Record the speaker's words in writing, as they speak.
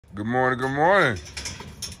Good morning, good morning.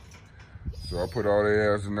 So I put all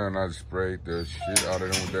their ass in there and I just sprayed the shit out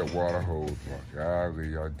of them with that water hose.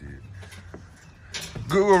 Golly, I did.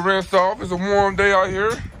 Good little rinse off. It's a warm day out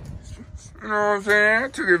here. You know what I'm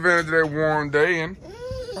saying? Took advantage of that warm day and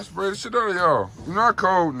I sprayed the shit out of y'all. You're not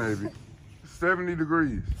cold, Navy. It's 70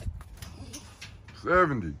 degrees.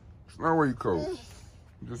 70. It's not where you cold.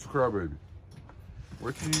 You're just a crybaby.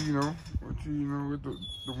 Wait till you know, with the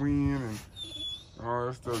wind and all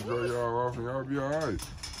that stuff dry y'all off and y'all be alright.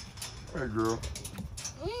 Hey girl.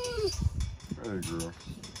 Hey girl.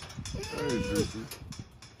 Hey Juicy.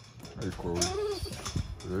 Hey Chloe.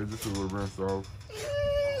 Yeah, just a little rinse off.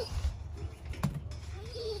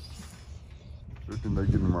 They think they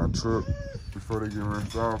get in my truck before they get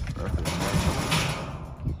rinsed off. That's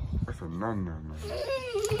a nun.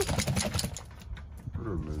 What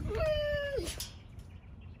up, lady?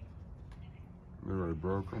 They right,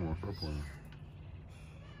 bro. Come on, stop playing.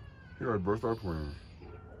 He right, bro. Stop playing.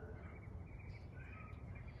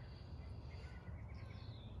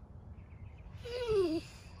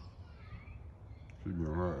 She be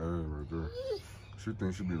on her ass right there. She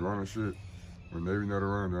thinks she be running shit. When Navy not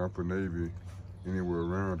around, then I put Navy anywhere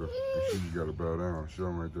around her. And she just gotta bow down. She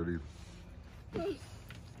don't like that either.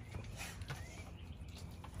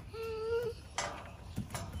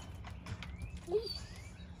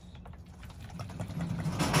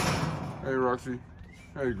 Hey, Roxy.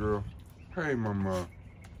 Hey, girl. Hey, mama.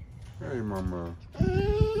 Hey, mama.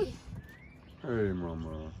 Hey,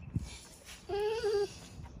 mama.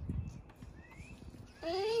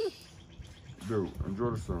 Dude, enjoy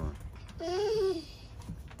the sun.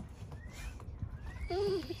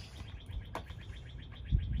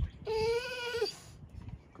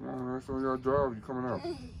 Come on, man. So y'all drive, you coming out.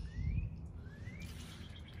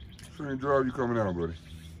 So you drive, you coming out, buddy.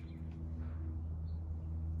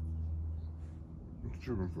 What you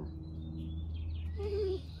tripping for?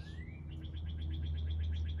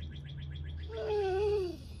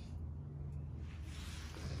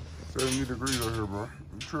 70 degrees out here, bro. What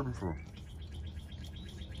you tripping for?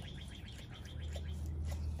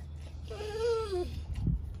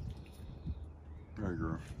 Hey,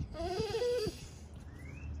 girl.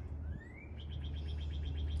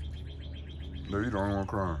 No, you the only one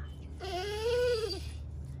crying.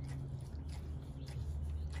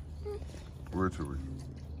 Where to we?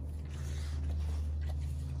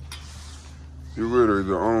 You literally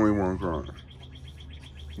the only one crying.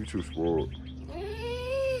 You too spoiled.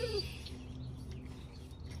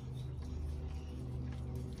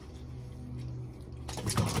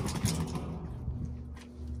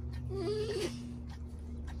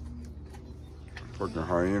 Fucking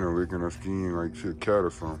hyena licking her skin like she a cat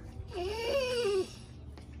or something.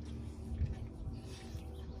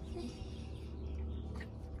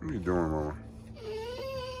 What you doing, mama?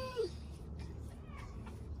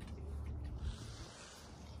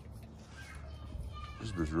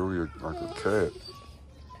 This bitch really like a cat.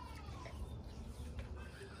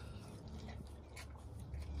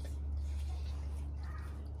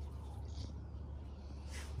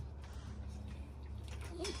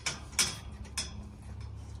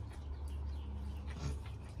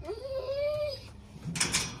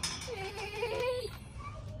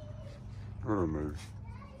 Hold on, maybe.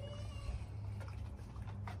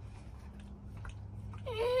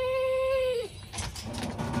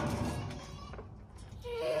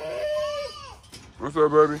 What's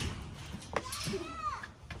up, baby?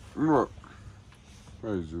 What?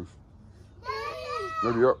 Hey, Juice.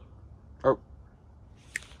 Maybe up. Up.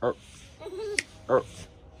 Up. Up.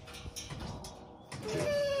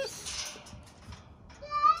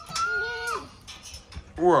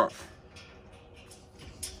 What?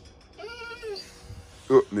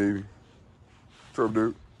 Up, Navy. What's up,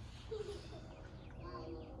 dude?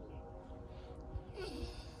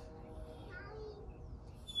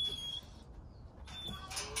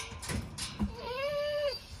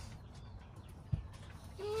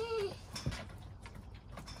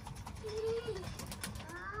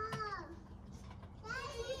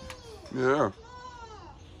 Yeah.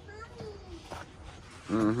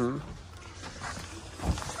 Mm-hmm.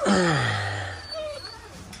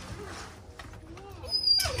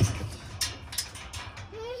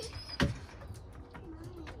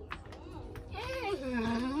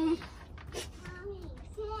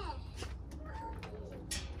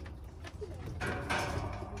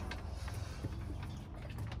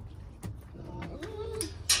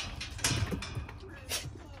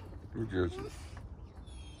 Look at you.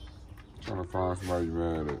 Trying to find somebody you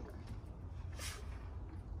mad at.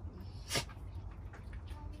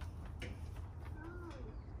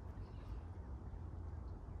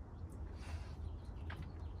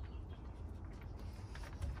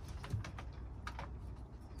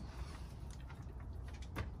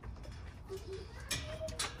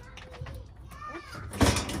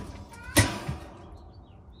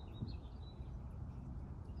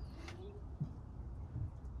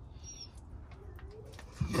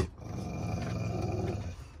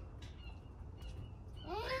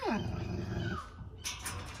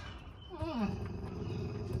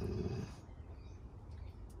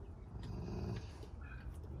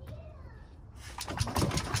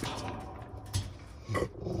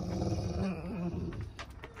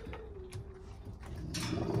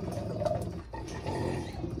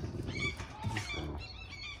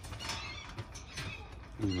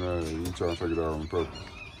 I'm trying to take it out on purpose.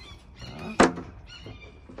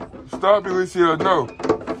 Stop, Alicia. No.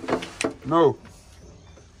 No.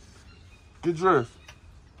 Get dressed.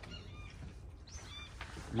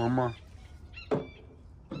 Mama.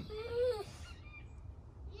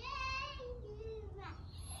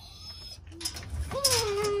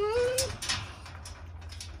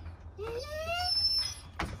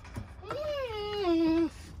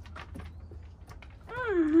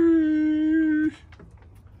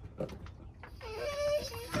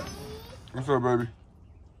 What's up, baby?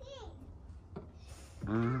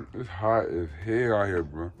 It's hot as hell out here,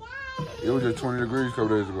 bro. It was just 20 degrees a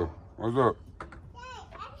couple days ago. What's up?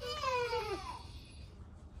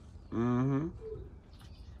 Mm-hmm.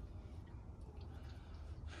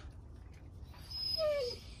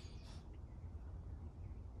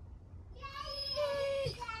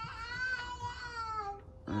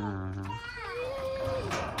 Mm-hmm.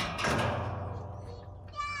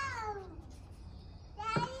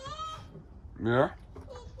 Yeah?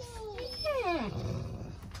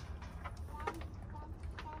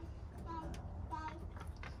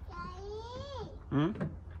 Hmm?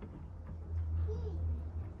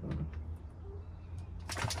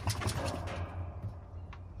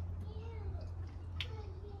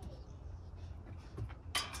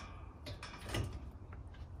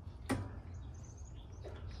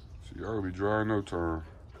 See, y'all gonna be dry in no time.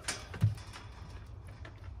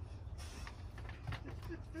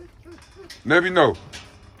 Never know.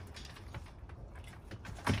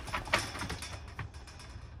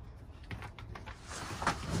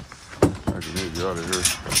 I can get you out of here.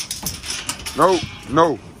 No,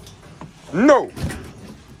 no, no,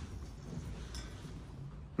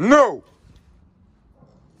 no,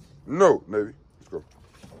 no, Navy. Let's go.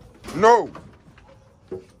 No.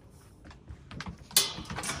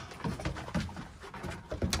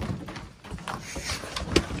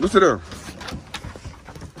 Let's sit down.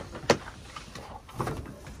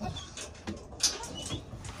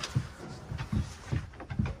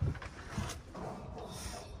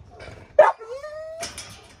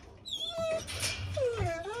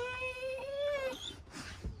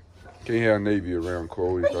 Can't have Navy around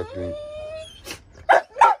Chloe, I think.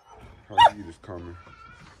 Her heat is coming.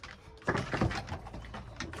 Or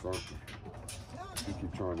something. She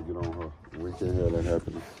keep trying to get on her. We can't have that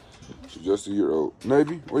happening. She's just a year old.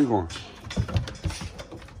 Navy, where you going?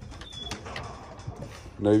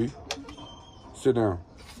 Navy, sit down.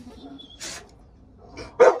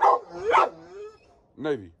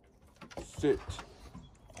 Navy, sit.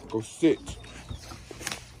 Go sit.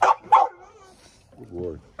 Good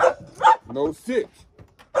boy. No, sit.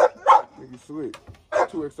 Make you sleep.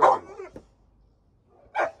 Too excited.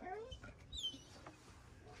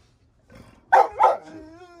 Now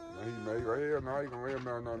he made right here. Now he gonna lay him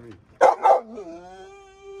down on me.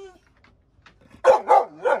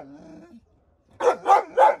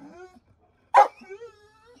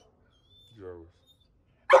 Jealous.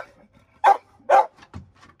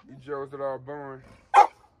 You jealous that I was born?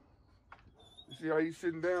 You see how he's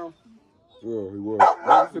sitting down? Yeah, he was.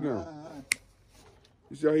 Now sit down.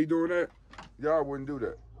 You see how he doing that? Y'all wouldn't do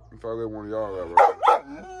that if I let one of y'all out right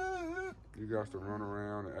now. You guys to run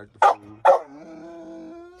around and act the fool.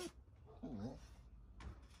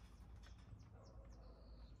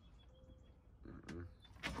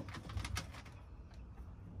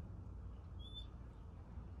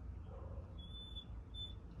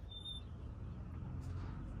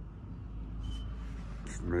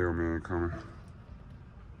 This mailman coming.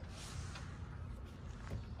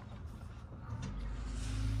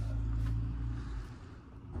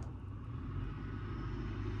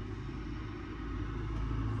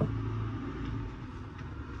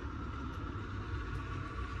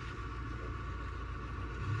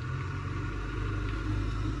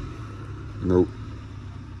 Nope.